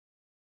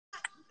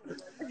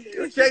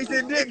You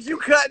chasing dicks, you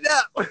cutting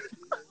up.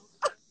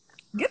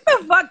 Get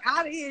the fuck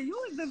out of here. You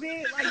was the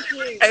bed like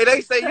shit. Hey, they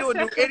say you'll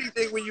do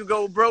anything when you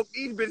go broke.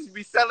 These bitches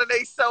be selling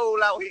their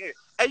soul out here.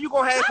 And you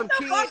gonna have some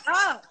kids.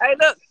 Hey,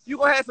 look, you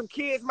gonna have some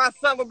kids. My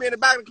son gonna be in the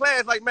back of the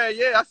class like, man,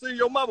 yeah, I see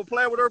your mama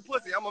playing with her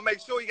pussy. I'm gonna make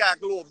sure you got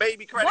a little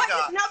baby credit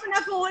card.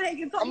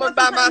 I'm gonna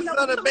buy my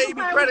son a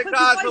baby credit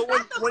card so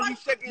when you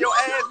shaking your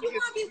ass, you can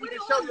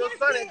show your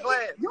son in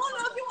class. You don't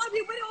know if you want to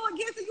be with or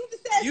against it. You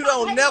just said you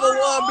don't never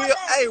want to be.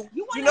 Hey,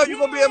 you know you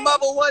gonna be a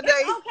mother one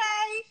day.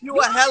 Okay. You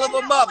a hell of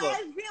a mother.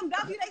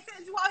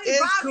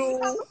 It's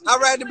cool.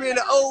 I'd rather be in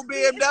the old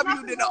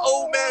BMW than the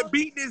old man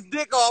beating his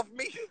dick off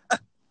me.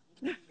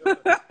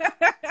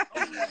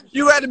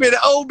 You rather be the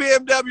old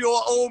BMW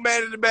or old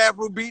man in the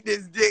bathroom beating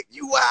his dick.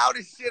 You wild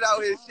as shit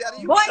out here,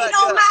 Shelly. Boy, it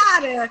don't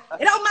matter.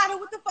 It don't matter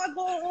what the fuck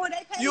going on.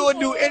 They pay you would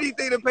do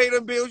anything to pay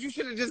them bills. You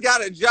should have just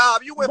got a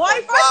job. You went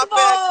from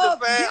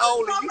far-fetched to fan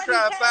only. You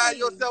trying to find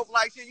yourself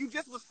like shit. You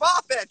just was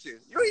far-fetching.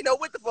 You ain't know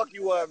what the fuck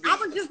you want to be. I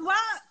was just what?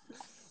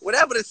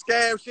 Whatever the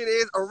scam shit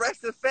is,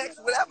 arrest effects,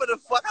 whatever the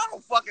fuck. I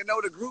don't fucking know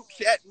the group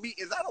chat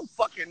meetings. I don't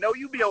fucking know.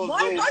 You be on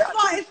Zoom. First of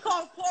all, it's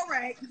called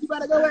Forex. You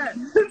better go ahead.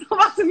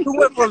 You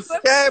went from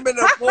scamming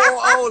to phone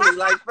only.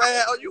 Like,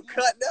 fam, oh, you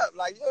cutting up.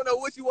 Like, you don't know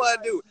what you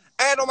want to do.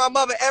 And on my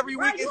mother, every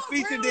week is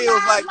feature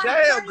deals. Like,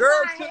 damn,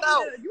 girl, chill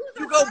out.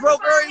 You go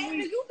broke every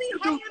week. You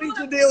do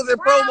feature deals and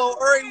promo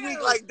every week.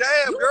 Like,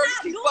 damn, girl, you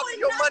keep fucking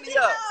your money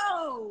up.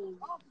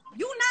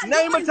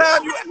 Name a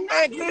time you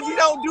and Glizzy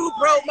don't do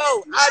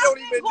promo. I don't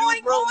even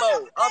do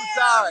promo. I'm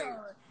sorry.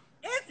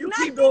 You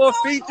keep doing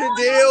feature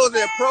deals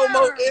and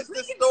promo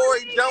Insta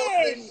story jokes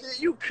and shit.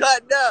 You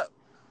cutting up.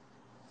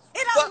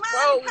 Fuck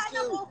wrong with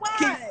you?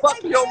 Keep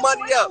fucking your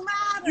money up.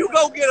 You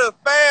go get a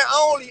fan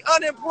only.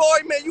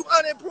 Unemployment. You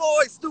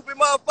unemployed, stupid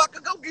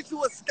motherfucker. Go get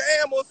you a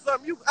scam or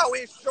something. You out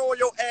here showing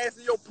your ass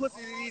and your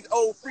pussy to these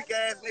old freak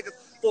ass niggas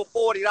for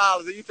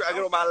 $40 and you try to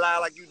get on my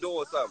line like you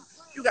doing something.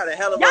 You got a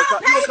hell of a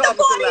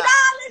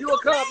You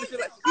accomplished it.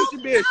 You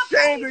should be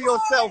ashamed of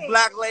yourself,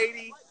 black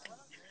lady.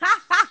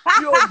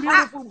 You're a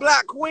beautiful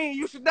black queen.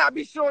 You should not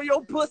be showing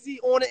your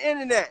pussy on the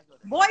internet.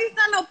 Boy, you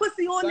got no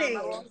pussy on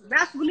there.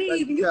 That's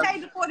believe. You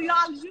paid the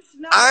 $40. You should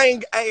know. I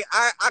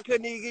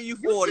couldn't even give you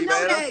 40, man.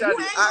 I'm telling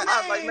you.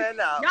 I was like, man,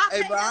 nah.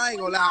 Hey, bro, I ain't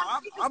gonna lie.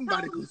 I'm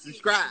about to go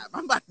subscribe.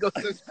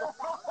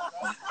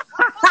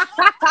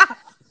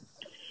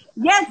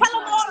 Yeah,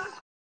 tell them all.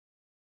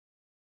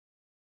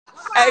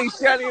 Hey,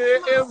 Chelly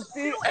and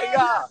MC. Hey,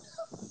 y'all.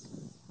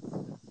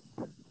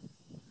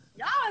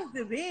 Y'all is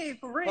the big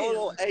for real. Hold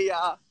on. Hey,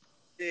 y'all.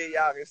 Yeah,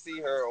 y'all can see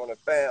her on the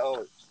fan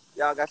only.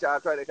 Y'all got y'all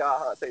credit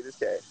card, huh? Take this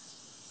cash.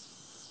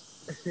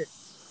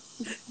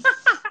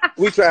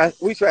 we try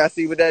to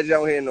see what that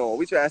Joe here on.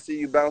 We try to see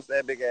you bounce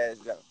that big ass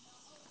Joe.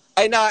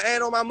 Hey, nah,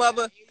 and on my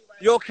mother,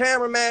 your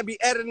cameraman be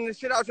editing the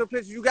shit out your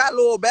pictures. You got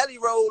little belly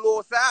rolls,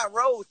 little side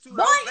rolls too.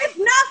 Boy, it's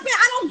nothing.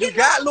 I don't get. You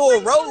got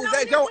little rolls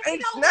that don't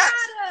ain't snap.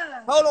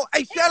 Hold on,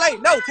 hey Chelly,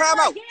 no, time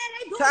out.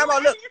 Time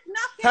out. Look,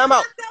 time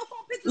out.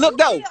 Look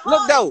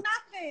though.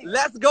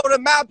 Let's go to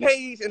my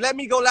page and let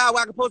me go live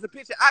where I can post a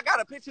picture. I got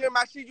a picture in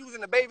my shit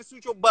using the baby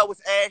suit. Your butt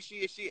was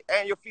ashy as shit,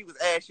 and your feet was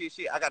ashy as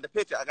shit. I got the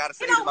picture. I gotta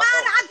say it. It don't matter.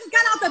 I just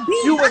got out the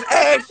beach. You was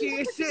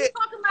ashy as shit.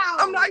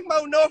 I'm like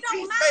Mo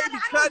Northeast baby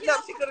cutting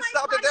up. She could have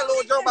stopped at that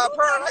little joint by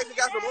Paradise and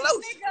got some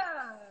lotion.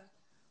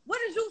 What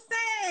did you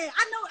say?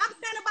 I know. I'm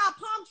saying about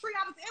Palm Tree.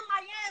 I was in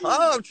Miami.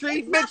 Palm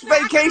Tree, bitch,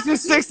 vacation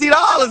 $60.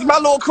 My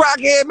little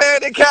crackhead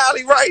man in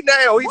Cali right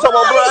now. He talking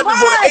about, bro, I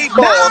just bought an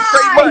 8-ball.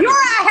 Straight money. You're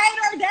a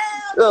hater down.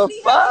 The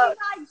fuck?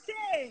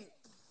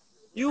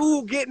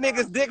 You get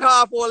niggas dick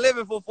hard for a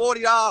living for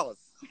 $40.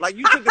 Like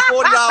you took the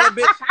 $40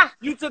 bitch.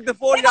 You took the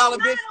 $40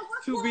 bitch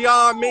to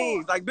beyond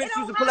means. Like bitch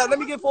used to pull out. Let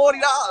me get $40.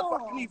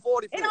 Fuck, you need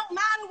 40. It don't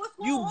matter what's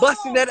going on. You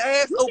busting that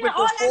ass open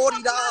for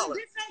 $40.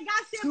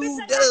 Two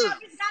dubs.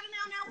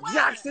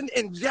 Jackson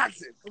and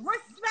Jackson.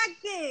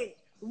 Respect it.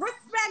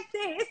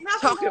 It's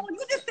nothing wrong.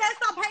 You just said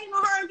stop hating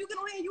on her and you get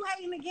on here and you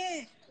hating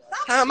again.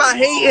 How am I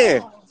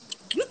hating?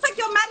 You took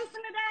your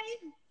medicine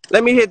today?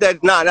 Let me hit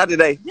that. Nah, not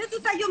today. Did you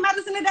take your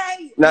medicine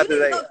today? Not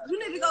today. You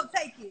need to go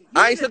take it.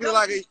 I ain't took it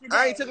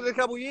I ain't took it in a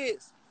couple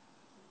years.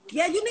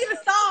 Yeah, you need to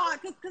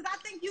start because I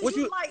think you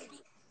like.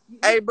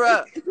 Hey,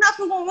 bruh. It's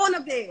nothing going on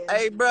up there.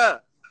 Hey,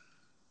 bruh.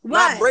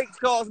 What? My brakes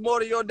cost more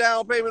than your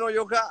down payment on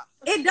your car.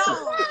 It don't.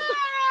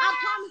 I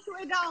promise you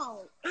it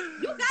don't.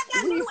 You got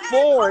that new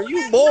ass.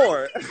 You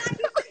born.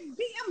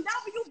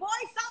 BMW boy,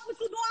 stop what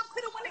you doing. I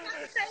could have went and got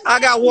the same. I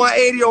got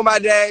 180 on my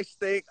dash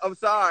stick. I'm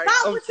sorry.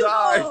 I'm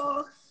sorry.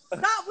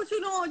 Stop what you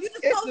doing. You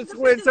just it's the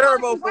twin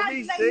turbo for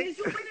me, stick. Is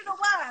you with it or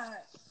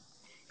what?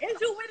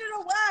 Is you with it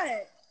or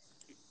what?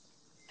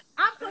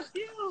 I'm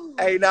confused.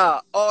 Hey,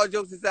 nah. All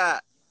jokes aside.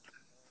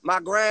 My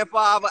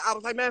grandfather, I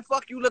was like, man,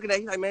 fuck you looking at.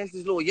 He's like, man, it's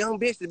this little young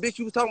bitch, the bitch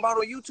you was talking about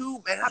on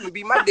YouTube. Man, I been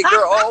be my dick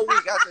girl all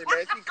week. I said,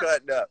 man, she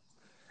cutting up.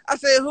 I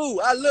said,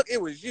 who? I look,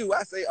 it was you.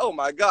 I say, oh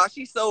my God,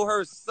 she sold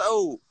her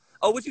soul.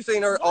 Oh, what you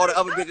seen her? All the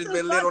other bitches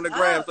been lit on the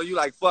gram, so you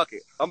like, fuck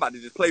it. I'm about to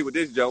just play with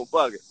this joke.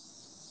 Fuck it.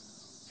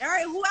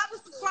 Alright, whoever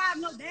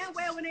subscribed know damn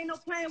well when ain't no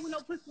playing with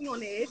no pussy on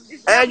there.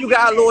 And you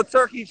got a little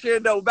turkey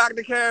chin though. Back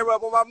the camera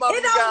up on my mother.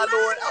 It You don't got a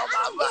little. matter. Oh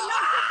I don't my get no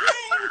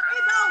complaints.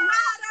 It don't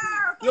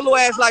matter. Your little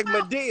ass like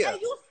Medea. And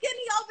you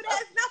skinny over there.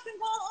 There's nothing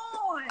going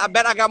on. I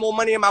bet I got more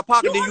money in my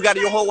pocket than you got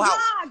in your whole house.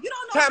 You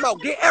don't know. Time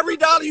out. Get every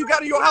dollar you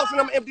got in your house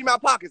and I'm gonna empty my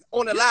pockets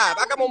on the live.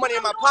 I got more money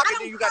in my pocket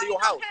than you got in your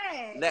house.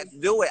 Let's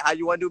do it. How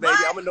you wanna do, baby?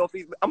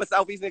 I'm a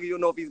Southeast nigga. You a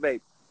Northeast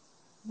baby.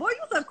 Boy,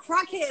 you's a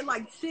crackhead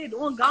like shit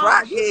on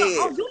God.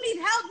 Crackhead. You need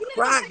help. You need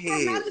to take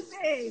your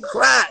medicine.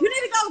 Crack. You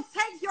need to go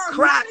take your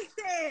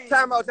medicine.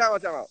 Time out.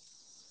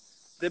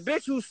 The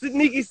bitch who's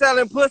sneaky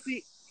selling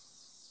pussy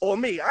or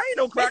me. I ain't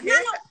no crackhead.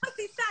 It's not no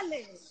pussy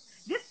selling.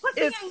 This pussy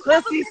it's ain't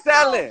pussy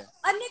selling.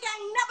 A nigga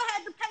ain't never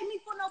had to pay me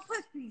for no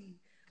pussy.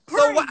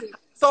 So what?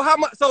 So how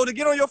much? So to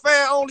get on your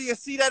fan only and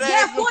see that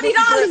ass?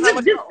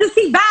 $40 just to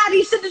see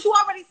body shit that you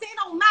already seen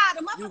don't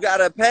matter. You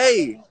gotta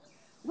pay.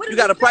 You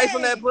got a price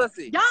on that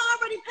pussy. Y'all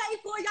already paid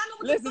for it. Y'all know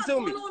what Listen to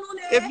me. on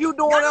there. If you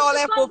doing all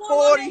that for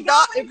 $40,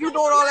 if you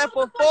doing all that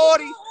for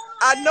 $40,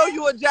 I know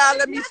you a job.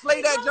 Let me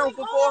slay that junk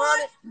for $400.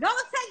 Go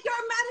take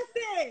your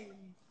medicine.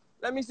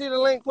 Let me see the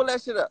link. Pull that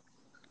shit up.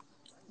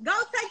 Go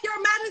take your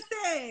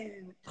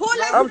medicine. Pull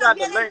that I'm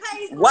talking link.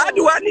 Why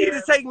do I need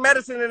to take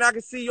medicine and I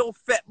can see your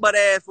fat butt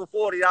ass for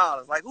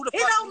 $40? Like who the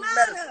fuck? It don't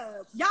matter.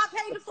 Medicine? Y'all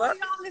paid the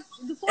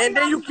 $40. And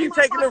then you keep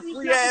taking them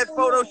free ass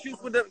photo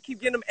shoots with them. Keep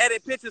getting them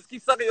edit pictures.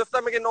 Keep sucking your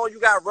stomach and all you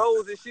got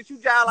rolls and shit. You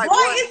jive like boy,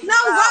 what? it's no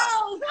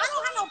rolls. I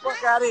don't have no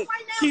fuck out it.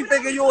 Keep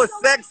thinking you a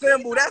sex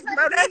symbol. That's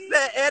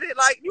that edit.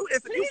 Like you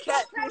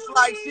catfish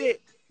like shit.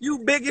 You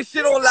big as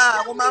shit on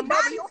live. On my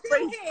mother, your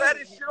face fat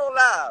as shit on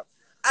live.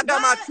 I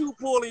got my tooth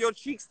pulled and your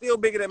cheek still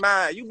bigger than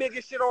mine. You big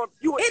as shit on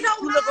you. You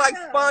look like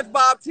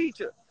SpongeBob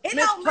teacher.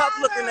 Miss Puff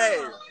looking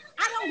ass.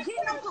 I don't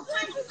get no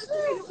complaints.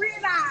 You need to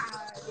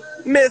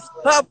realize. Miss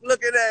Puff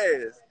looking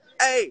ass.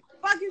 Hey.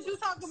 What is you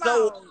talking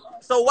about?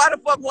 So why the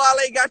fuck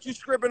Wale got you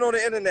scripting on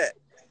the internet?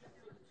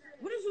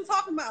 What is you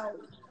talking about?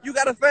 You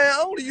got a fan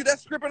only. You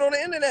that's scripting on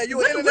the internet. You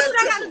an internet. What does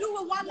that got to do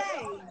with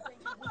Wale?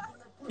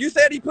 You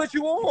said he put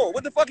you on.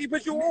 What the fuck he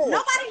put you on?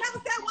 Nobody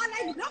never said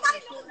Wale. Nobody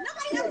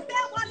ever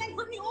said Wale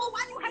put me on.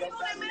 Why you hating on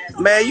that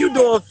man? Man, you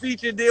doing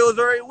feature deals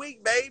every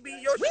week, baby.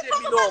 Your shit be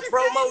doing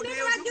promo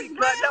deals. You be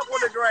cutting up on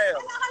the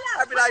ground.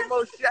 I be like,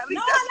 Mo Chelly,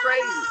 that's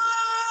crazy.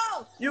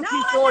 You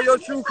keep showing your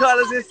true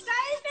colors. Y'all,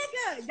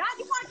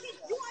 you want to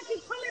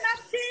keep pulling that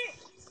shit?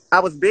 I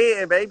was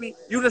big, baby.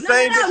 You the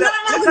same bitch.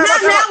 Let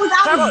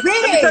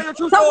me tell you a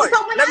true story.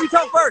 Let me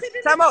talk first.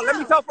 Time out. Let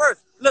me talk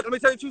first. Look, let me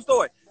tell you a true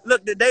story.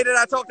 Look, the day that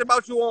I talked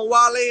about you on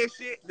Wale and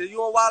shit, the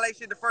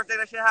first day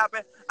that shit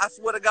happened, I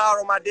swear to God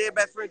on my dead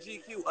best friend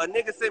GQ, a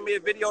nigga sent me a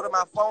video to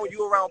my phone,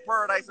 you around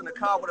Paradise in the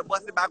car with a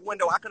busted back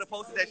window. I could have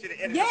posted that shit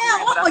in the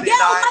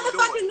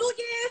motherfucking New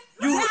Year's.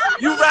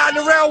 You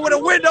riding around with a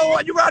window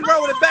on, you riding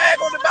around with a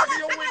bag on the back of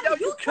your window,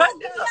 you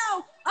cutting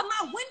up.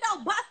 My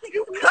window busted.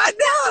 You cutting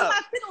up.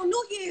 I sit on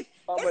New Year's.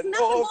 I'm a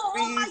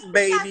Northeast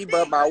baby,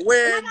 but my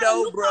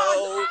window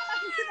broke.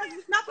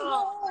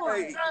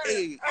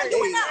 Hey.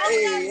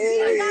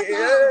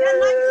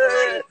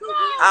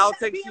 I'll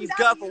take cheese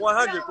gut for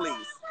 100,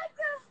 please.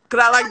 Cause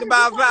I like to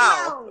buy a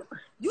vowel.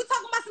 You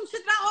talking about some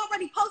shit that I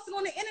already posted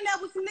on the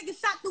internet with some niggas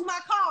shot through my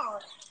car.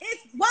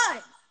 It's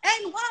what?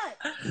 And what?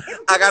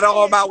 I got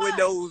all my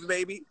windows,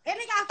 baby.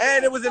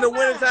 And it was in the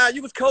wintertime.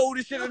 You was cold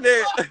as shit in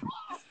there.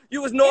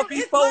 You was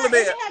Northeast Polar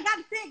Bear. I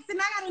got fixed and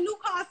I got a new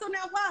car, so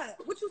now what?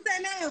 What you say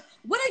now?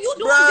 What are you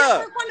doing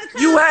different from the car?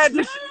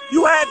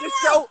 You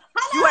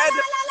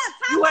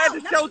had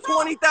to show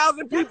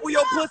 20,000 people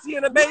your pussy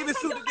in a baby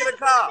suit to get a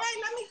car.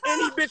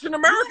 Any bitch in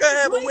America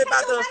have a whip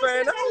out there,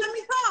 friend. Let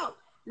me talk.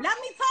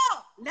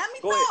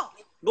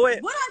 Go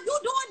ahead. What are you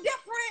doing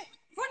different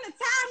from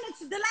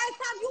the last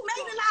time you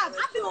made it live?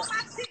 I've been on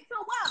my shit, so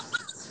what?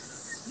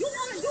 You on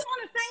the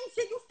same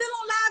shit. You still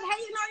on live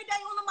hating every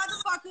day on the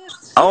motherfucker.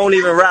 I don't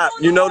even rap.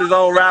 You know this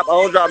on rap. I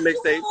don't drop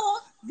mixtapes.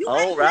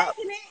 I don't rap.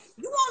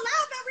 You on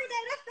live every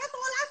day. That's all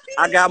I see.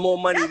 I got more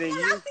money than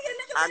you.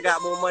 I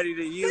got more money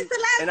than you.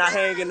 And I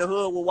hang in the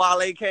hood where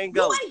Wale can't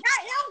go.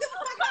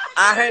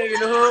 I hang in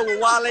the hood where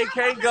Wale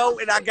can't go,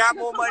 and I got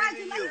more money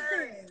than you.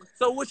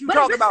 So what you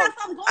talking about?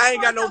 I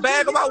ain't got no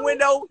bag on my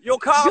window. Your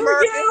car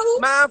American,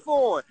 mine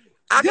foreign.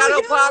 I got an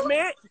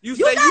apartment. You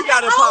say you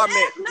got an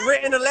apartment.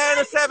 Rent in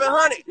Atlanta,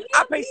 $700.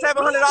 I pay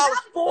 $700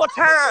 4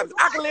 times.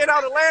 I can live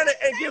out Atlanta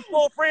and give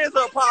 4 friends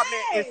an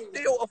apartment and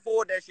still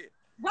afford that shit.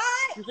 What?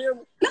 You feel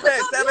me? You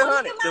said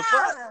 $700. The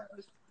fuck?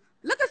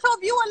 Look at your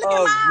view and look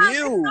at mine.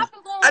 View.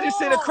 I just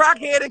seen a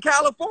crackhead in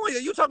California.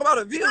 You talking about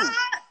a view?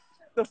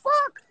 The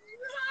fuck?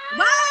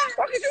 What?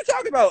 What is you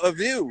talking about? A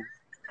view.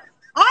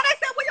 All they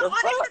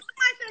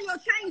said your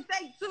chain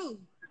fake too.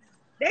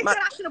 They said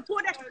I should have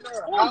pulled that.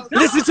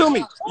 Listen to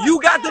me.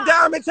 You got the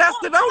diamond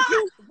tester, don't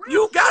you?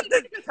 You got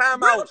the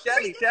time out.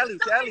 Shelly,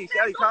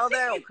 calm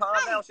down.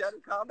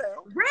 Shelly, calm down.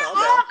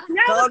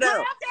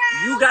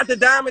 You got the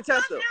diamond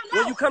tester.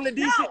 When you come to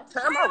DC,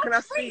 time out. Can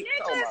I speak?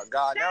 Oh my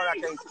God, now I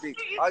can't speak.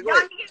 All right, go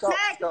ahead.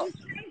 Talk.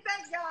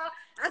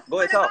 Go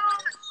ahead, talk.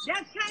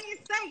 That chain is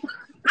fake.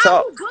 Talk.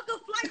 I will book a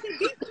flight to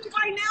DC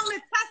right now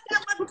and test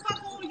that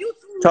motherfucker on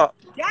YouTube. Talk.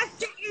 That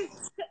shit is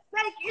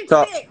fake as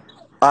Talk. shit.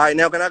 All right,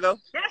 now can I go?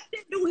 That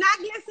shit do not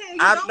glisten.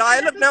 No,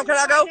 hey, look, now can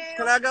I go?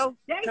 Can I go?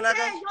 They Can said I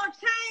go? your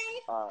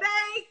chain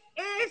fake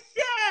as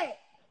shit.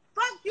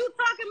 Fuck you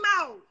talking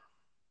about?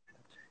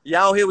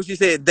 Y'all hear what she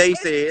said? They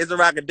said. It's a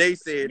rocket. They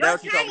said. Now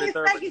she's talking to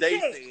third, but they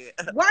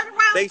said. Word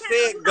around They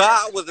said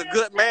God was a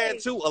good man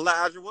too,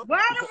 Elijah. Word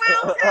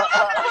around town.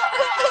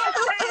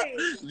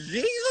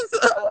 Jesus.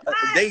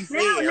 They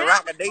said.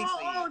 Rocket. They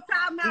said.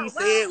 He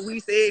said.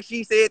 We said.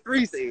 She said.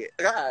 Three said.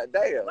 God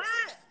damn. What?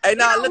 Hey,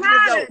 now look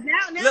at this though.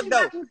 Now look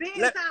though.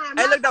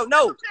 Hey, look though.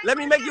 No, let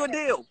me make you a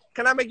deal.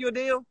 Can I make you a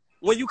deal?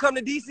 When you come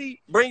to DC,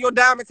 bring your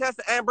diamond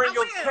tester and bring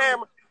your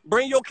camera.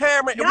 Bring your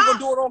camera and we're gonna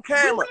do it on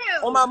camera.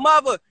 On my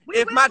mother.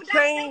 If my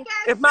chain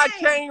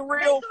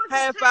real,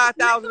 have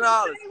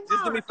 $5,000.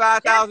 Just give me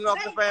 $5,000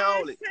 off the fan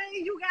only.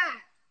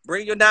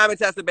 Bring your diamond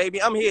tester,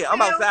 baby. I'm here.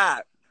 I'm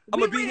outside.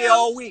 I'm gonna be here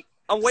all week.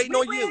 I'm waiting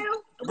on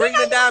you. Bring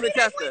the diamond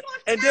tester.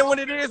 And then when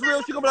it is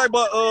real, she gonna be like,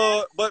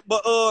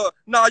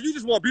 nah, you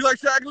just wanna be like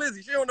Shaq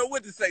Glizzy. She don't know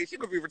what to say. She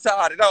gonna be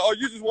retarded. Oh,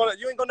 you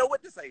ain't gonna know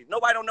what to say.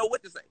 Nobody don't know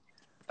what to say.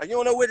 Like, you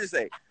don't know what to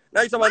say.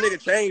 Now you talking about nigga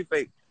chain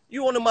fake.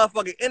 You on the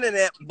motherfucking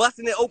internet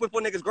busting it open for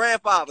niggas'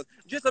 grandfathers.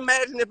 Just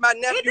imagine if my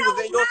nephew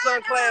was in your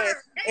son's class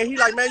and he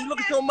like, man, you look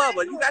at your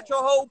mother. You got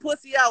your whole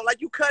pussy out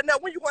like you cutting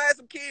up. When you gonna have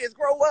some kids,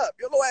 grow up.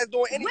 Your little ass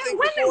doing anything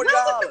for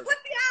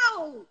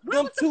 $40.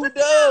 Them two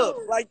dubs.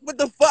 Like, what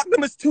the fuck?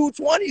 Them is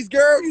 220s,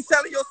 girl. You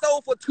selling your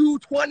soul for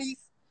 220s.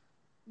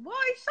 Boy,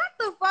 shut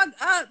the fuck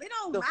up. It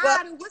don't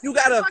matter. You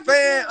got a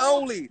fan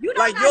only.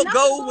 Like, your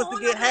goal was to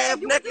get half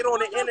naked on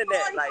the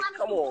internet. Like,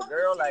 come on,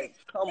 girl. Like,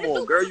 come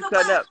on, girl. You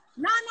cutting up.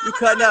 You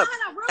cutting up.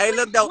 Hey,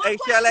 look, though. Hey,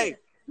 Chelly.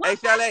 Hey,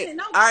 Chelly.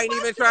 I ain't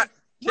even trying.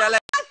 Chelly.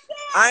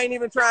 I ain't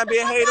even trying to be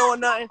a hater or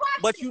nothing.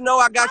 But you know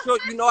I got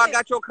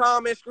your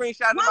comment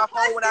screenshot in my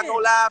phone when I go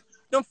live.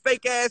 Them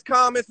fake ass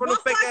comments from them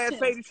fake ass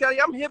pages,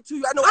 Chelly. I'm hip to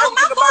you. I know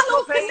everything about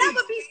your page.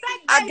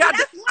 I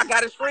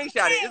got it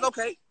screenshotted. It's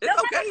okay. It's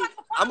okay.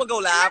 I'm gonna go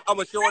live. I'm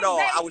gonna show it all.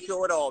 I will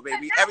show it all,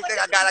 baby. Everything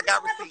I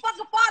got receipts.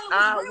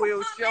 I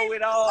will show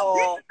it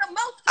all.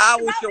 I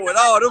will show it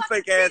all. Them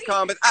fake ass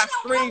comments. I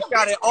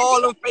screenshotted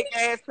all them fake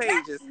ass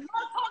pages.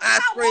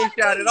 I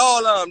screenshotted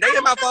all of them. They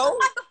in my phone.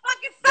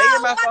 They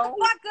in my phone.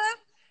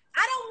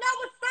 I don't know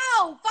what's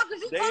up.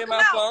 Fuckers, you they in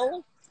my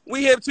phone.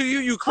 We hip to you,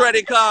 you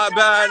credit card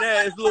buying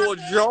ass little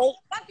joke.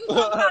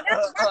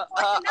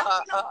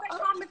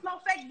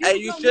 Hey,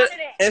 you should,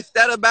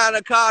 instead of buying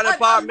a car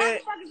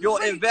apartment,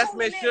 your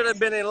investment should have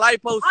been in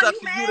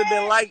liposuction. You'd have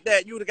been like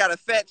that. You'd have got a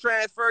fat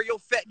transfer. Your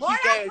fat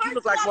cheek ass. You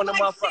look like one of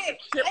them motherfuckers.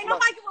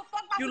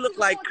 You look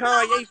like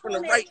Kanye from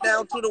the right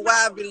down to the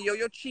Y video.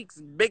 Your cheeks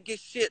big as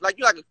shit. Like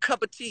you like a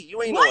cup of tea.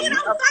 You ain't know nothing.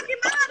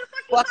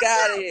 Fuck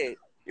out of here.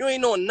 You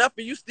ain't know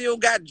nothing. You still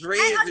got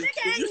dreads and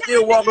shit. You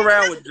still walk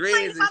around with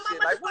dreads and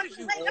shit. Like, what is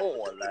you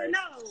on? Like,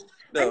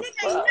 a nigga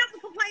ain't never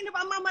complained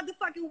about my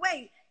motherfucking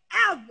weight.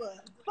 Ever.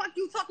 Fuck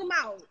you talking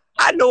about.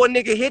 I know a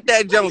nigga hit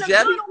that joint,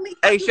 Shelly.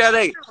 Hey,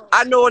 Shelly,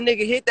 I know a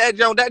nigga hit that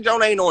joint. That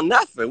joint ain't on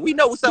nothing. We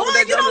know what's up with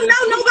that joint. You don't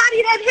know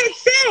nobody that hit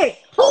shit.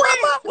 Who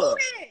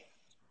is?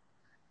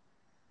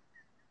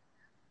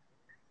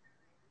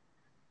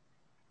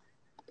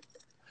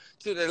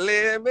 To the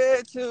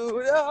limit, to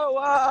the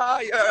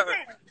wire.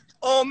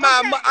 On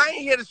my, I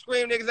ain't here to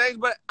scream niggas' names,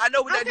 but I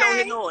know what that joint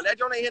hitting on. That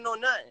joint ain't hitting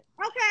on nothing.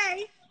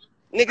 Okay.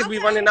 Niggas be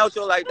running out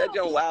your like that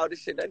joint wild as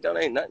shit. That joint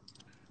ain't nothing.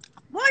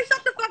 Boy,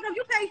 shut the fuck up.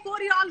 You pay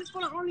 $40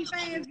 for the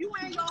OnlyFans. You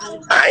ain't your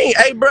own.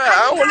 Hey, bro,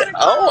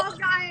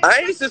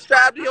 I ain't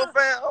subscribed to your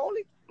fan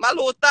only. My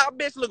little thought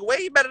bitch look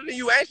way better than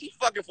you, and she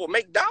fucking for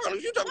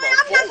McDonald's. You talking about?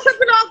 I'm not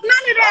tripping off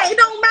none of that. It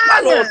don't matter.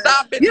 My little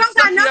thought bitch is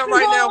sucking up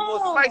right now on.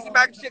 for spicy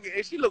mac and chicken,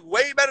 and she look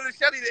way better than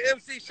Shelly, the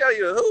MC.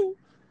 Shelly, the who?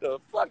 The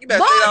fuck? You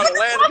better stay out of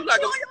Atlanta.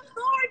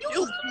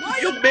 You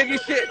like you big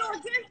as shit.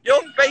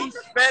 Your face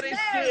fat as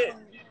shit.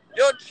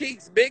 Your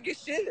cheeks big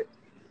as shit.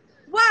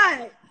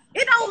 What?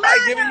 It don't matter.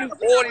 I giving you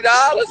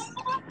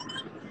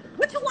 $40.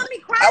 What you want me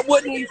crying? I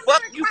wouldn't even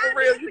fuck you for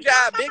real. You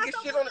got big as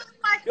shit on it.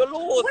 Your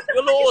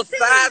little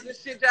size and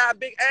shit got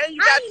big, and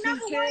you got 2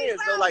 chins.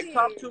 So like,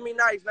 talk to me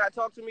nice, not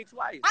talk to me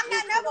twice. I'm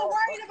not never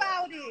worried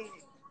about it.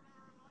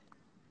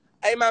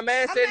 Hey, my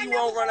man said you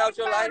won't run out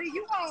your life.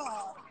 You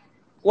are.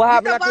 What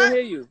happened? I couldn't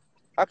hear you.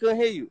 I couldn't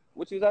hear you.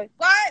 What you say?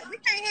 What? We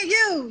can't hear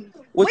you.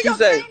 What you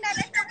say?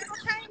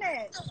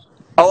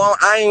 Oh,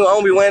 I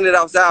don't be wearing it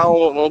outside. I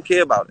don't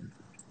care about it.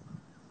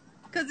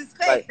 Cause it's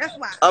fake. Like, that's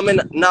why. I'm in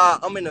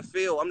the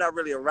field. I'm not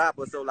really a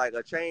rapper, so like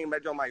a chain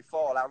that joint might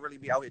fall. I really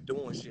be out here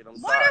doing shit. I'm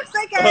sorry. What a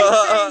fake ass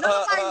thing.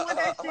 Nobody want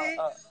that shit.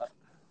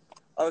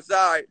 I'm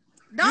sorry.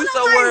 You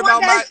so worried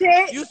about my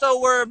chain. You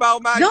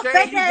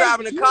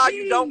driving a car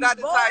you don't got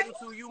the title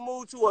to. You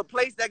moved to a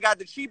place that got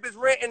the cheapest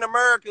rent in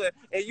America,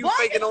 and you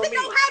faking on me.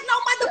 Don't have no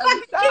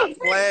motherfucking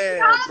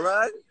plan,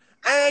 bruh.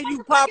 And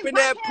you popping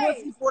that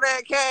pussy for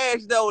that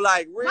cash though,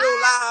 like real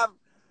live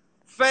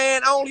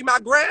fan only. My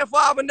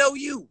grandfather know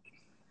you.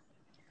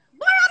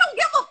 Boy, I don't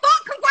give a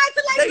fuck.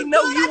 Congratulations. They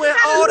know you in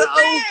all the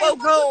old folk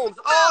homes,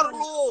 all the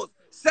laws,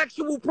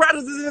 sexual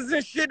predators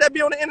and shit that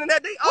be on the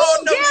internet. They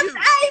all know you. Who gives a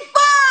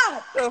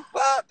fuck? The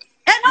fuck?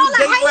 And all You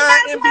the Dateline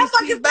hating ass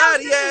NBC motherfuckers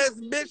body don't ass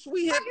see. bitch.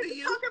 We hip What to you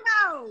you. talking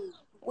about?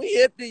 We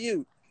hip to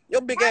you.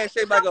 Your big ass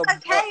shaped like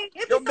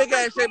your big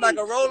ass shaped like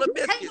a roll of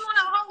biscuits.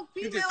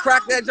 You just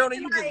crack that joint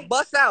and you just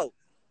bust out.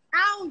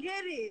 I don't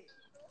get it.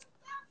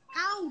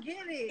 I don't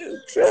get it. You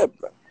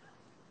tripping.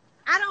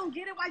 I don't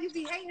get it why you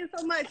be hating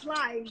so much.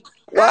 Like,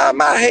 why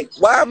am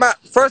I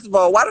first of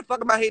all, why the fuck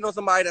am I hating on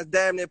somebody that's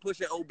damn near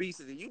pushing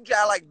obesity? You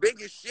got like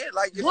big as shit,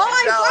 like your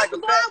shit down like a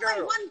fat girl. I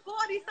weigh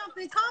 140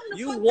 something.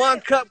 You one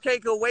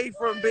cupcake away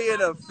from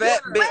being a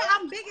fat bitch.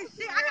 I'm big as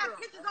shit. I got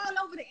pictures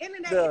all over the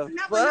internet. It's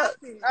never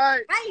nothing.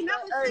 I ain't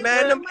never seen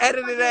man, them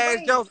edited ass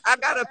jokes. I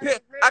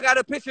got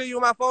a picture of you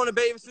on my phone and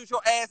baby suit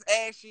your ass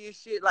ashy as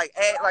shit, like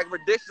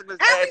ridiculous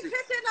ashy.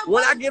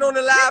 When I get on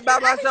the live by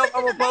myself,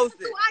 I'm gonna post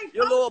it.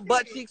 Your little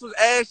butt cheeks was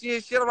ashy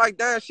as shit. I'm like,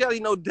 damn, Shelly,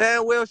 know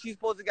damn well she's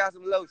supposed to got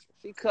some lotion.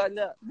 She cutting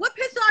up. What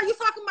picture are you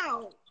talking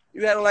about?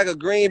 You had on like a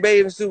green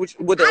bathing suit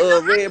with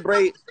the red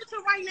braids. Picture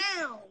right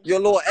now. Your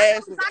little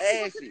ass was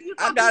ashy.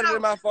 I got it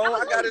in my phone.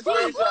 I got it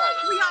screenshot.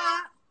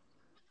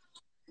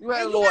 You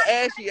had a little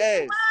ashy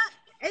ass.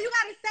 And you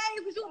gotta say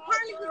because you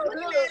apparently was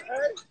looking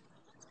at it.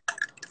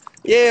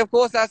 Yeah, of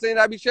course I seen.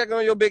 I be checking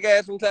on your big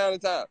ass from time to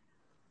time.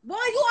 Boy,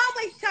 you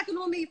always checking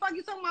on me. Fuck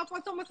you talking about for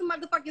so much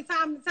motherfucking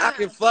time to time. I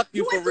can fuck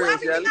you for real,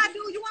 Shelly. I do.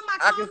 You in my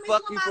comments, I can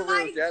fuck you for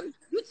real, Shelly.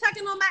 You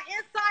checking on my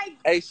insight.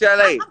 Hey,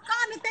 Shelly. I'm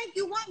starting to think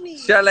you want me.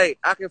 Shelly,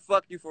 I can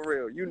fuck you for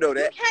real. You know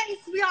that. You can't,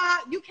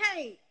 sweetheart. You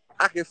can't.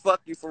 I can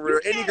fuck you for real.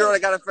 Any girl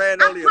that got a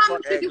fan only a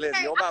fuck Aunt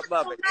Glizzy. On my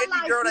mother.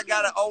 Any girl that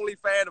got an only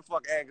fan to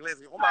fuck Aunt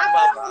Glizzy. On my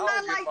mother.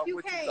 I don't give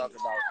a fuck what you talking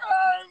about.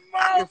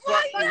 I can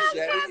fuck you,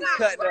 Shelly. You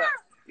cutting up.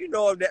 You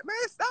know I'm that. Man,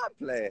 stop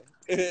playing.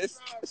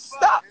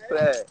 Stop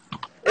playing.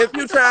 If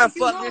you try and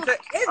fuck, just say,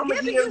 I'm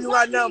going to give you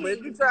my number.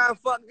 If you try and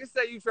fuck, just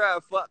say you try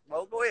and fuck,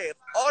 bro. Go ahead.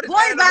 All this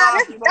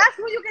that's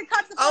when you can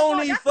cut the fuck. I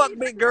don't even fuck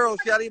big girls,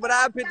 Shelly, but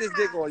I'll put this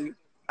dick on you.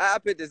 I'll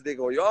put this dick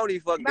on you. I don't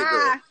even fuck big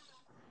girls.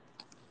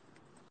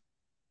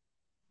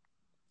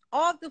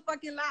 Off the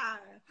fucking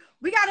line.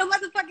 We got a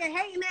motherfucking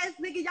hating ass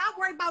nigga. Y'all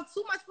worry about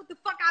too much what the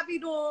fuck I be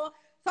doing.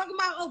 Talking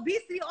about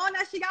obesity, all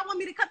that shit. Y'all want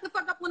me to cut the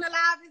fuck up on the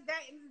live? Is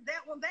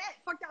that one that?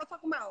 Fuck y'all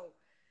talking about.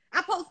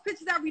 I post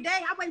pictures every day.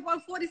 I weigh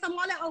 140 something,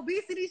 all that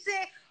obesity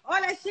shit.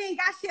 All that shit ain't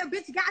got shit.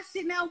 Bitch got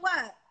shit. Now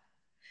what?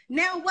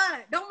 Now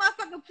what? Don't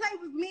motherfucking play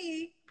with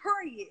me.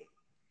 Period.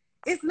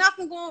 It's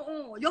nothing going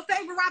on. Your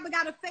favorite rapper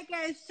got a fake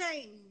ass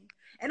chain.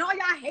 And all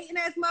y'all hating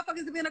ass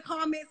motherfuckers that be in the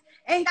comments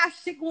ain't got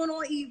shit going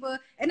on either.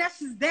 And that's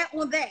just that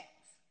on that.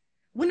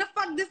 When the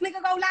fuck this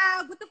nigga go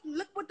live?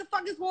 Look what the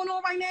fuck is going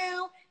on right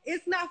now?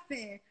 It's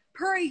nothing.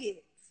 Period.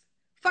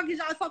 Fuck is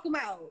y'all talking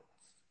about?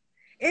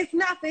 It's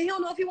nothing. He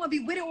don't know if he want to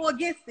be with it or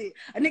against it.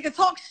 A nigga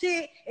talk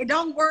shit, it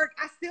don't work.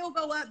 I still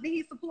go up. Then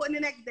he's supporting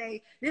the next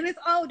day. Then it's,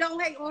 oh,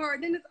 don't hate on her.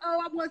 Then it's,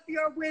 oh, I want to see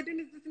her with. Then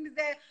it's this and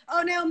that.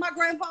 Oh, now my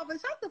grandfather.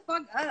 Shut the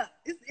fuck up.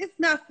 It's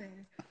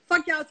nothing.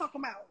 Fuck y'all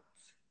talking about.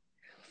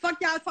 Fuck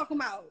y'all talking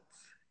about.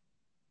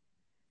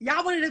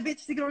 Y'all wanted a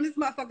bitch to get on this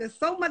motherfucker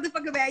so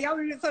motherfucking bad. Y'all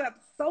wanted to turn up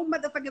so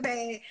motherfucking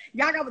bad.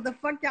 Y'all got what the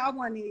fuck y'all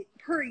wanted.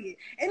 Period.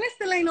 And it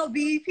still ain't no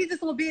beef. He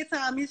just on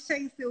bedtime. His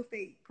chain still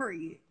fake.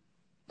 Period.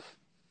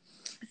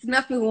 It's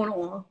nothing going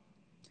on.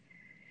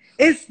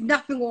 It's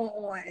nothing going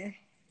on.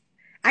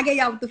 I gave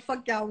y'all what the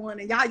fuck y'all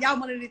wanted. Y'all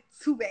wanted it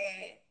too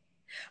bad.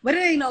 But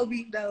it ain't no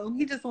beef though.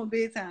 He just on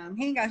bedtime.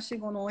 He ain't got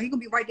shit going on. He gonna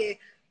be right there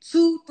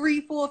 2,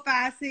 3, 4,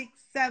 5, 6,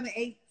 7,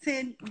 8,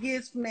 10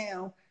 years from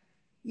now.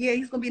 Yeah,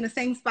 he's gonna be in the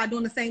same spot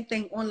doing the same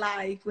thing on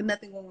live with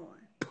nothing going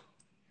on.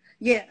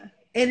 Yeah.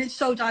 And it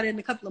showed y'all that in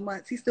a couple of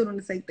months. He's still doing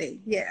the same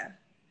thing. Yeah.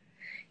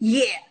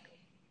 Yeah.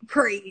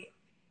 Period.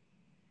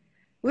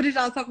 What did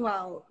y'all talk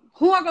about?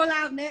 Who I go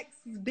live next?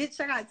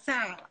 Bitch, I got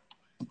time.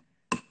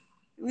 Let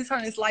me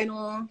turn this light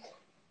on.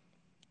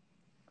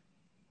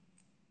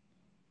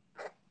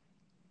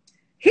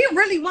 He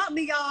really want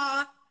me,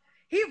 y'all.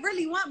 He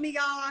really want me,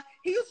 y'all.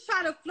 He used to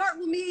try to flirt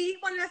with me. He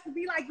wanted us to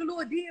be like the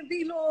little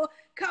DMV little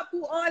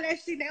couple, all that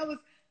shit. That was,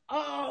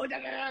 oh,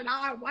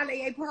 why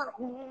they ain't put her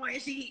on?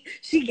 She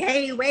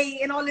gained weight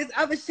and all this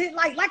other shit.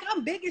 Like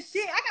I'm big as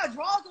shit. I got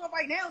drawers on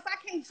right now, so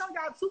I can't show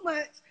y'all too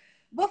much.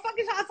 But fuck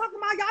is y'all talking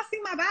about? Y'all see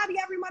my body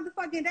every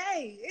motherfucking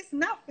day. It's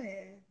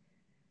nothing.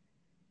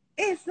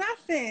 It's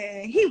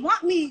nothing. He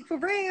want me for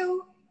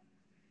real.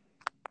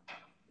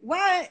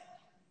 What?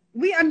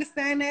 We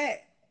understand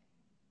that.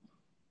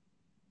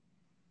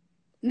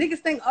 Niggas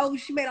think, oh,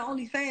 she made an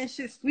OnlyFans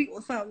shit sweet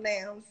or something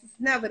now. It's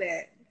never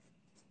that.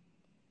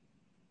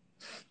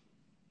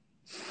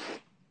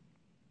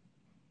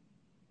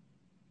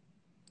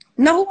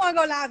 No, who wanna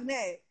go live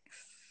next?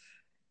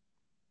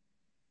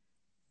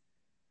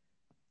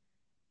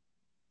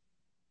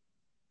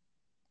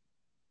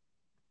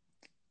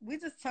 We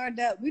just turned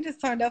up. We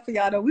just turned up for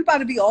y'all though. We about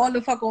to be all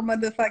the fuck on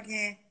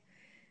motherfucking.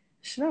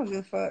 She don't give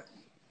a fuck.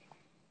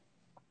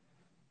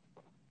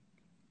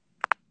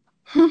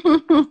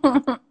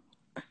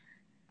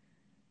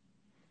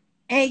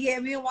 And yeah,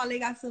 me and Wale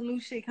got some new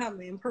shit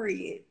coming,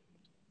 period.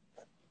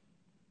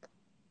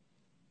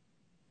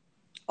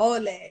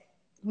 All that.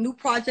 New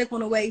project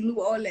on the way,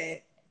 new all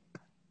that.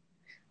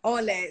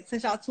 All that.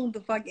 Since y'all tuned the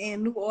fuck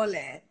in, new all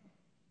that.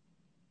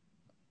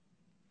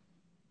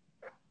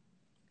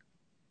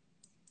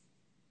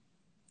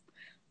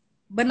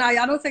 But nah,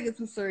 y'all don't take it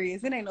too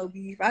serious. It ain't no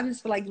beef. I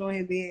just feel like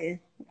going here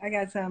bed. I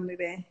got time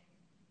today.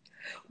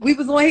 We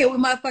was on here with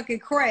my fucking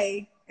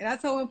Cray, and I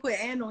told him to put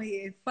Ann on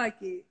here.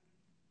 Fuck it.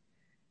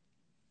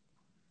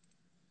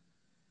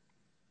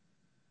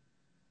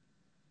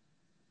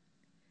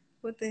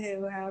 What the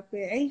hell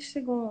happened? Ain't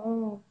shit going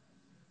on.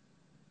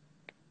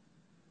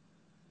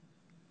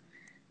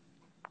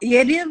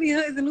 Yeah, then be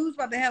Hoods and News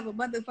about to have a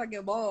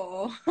motherfucking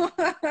ball.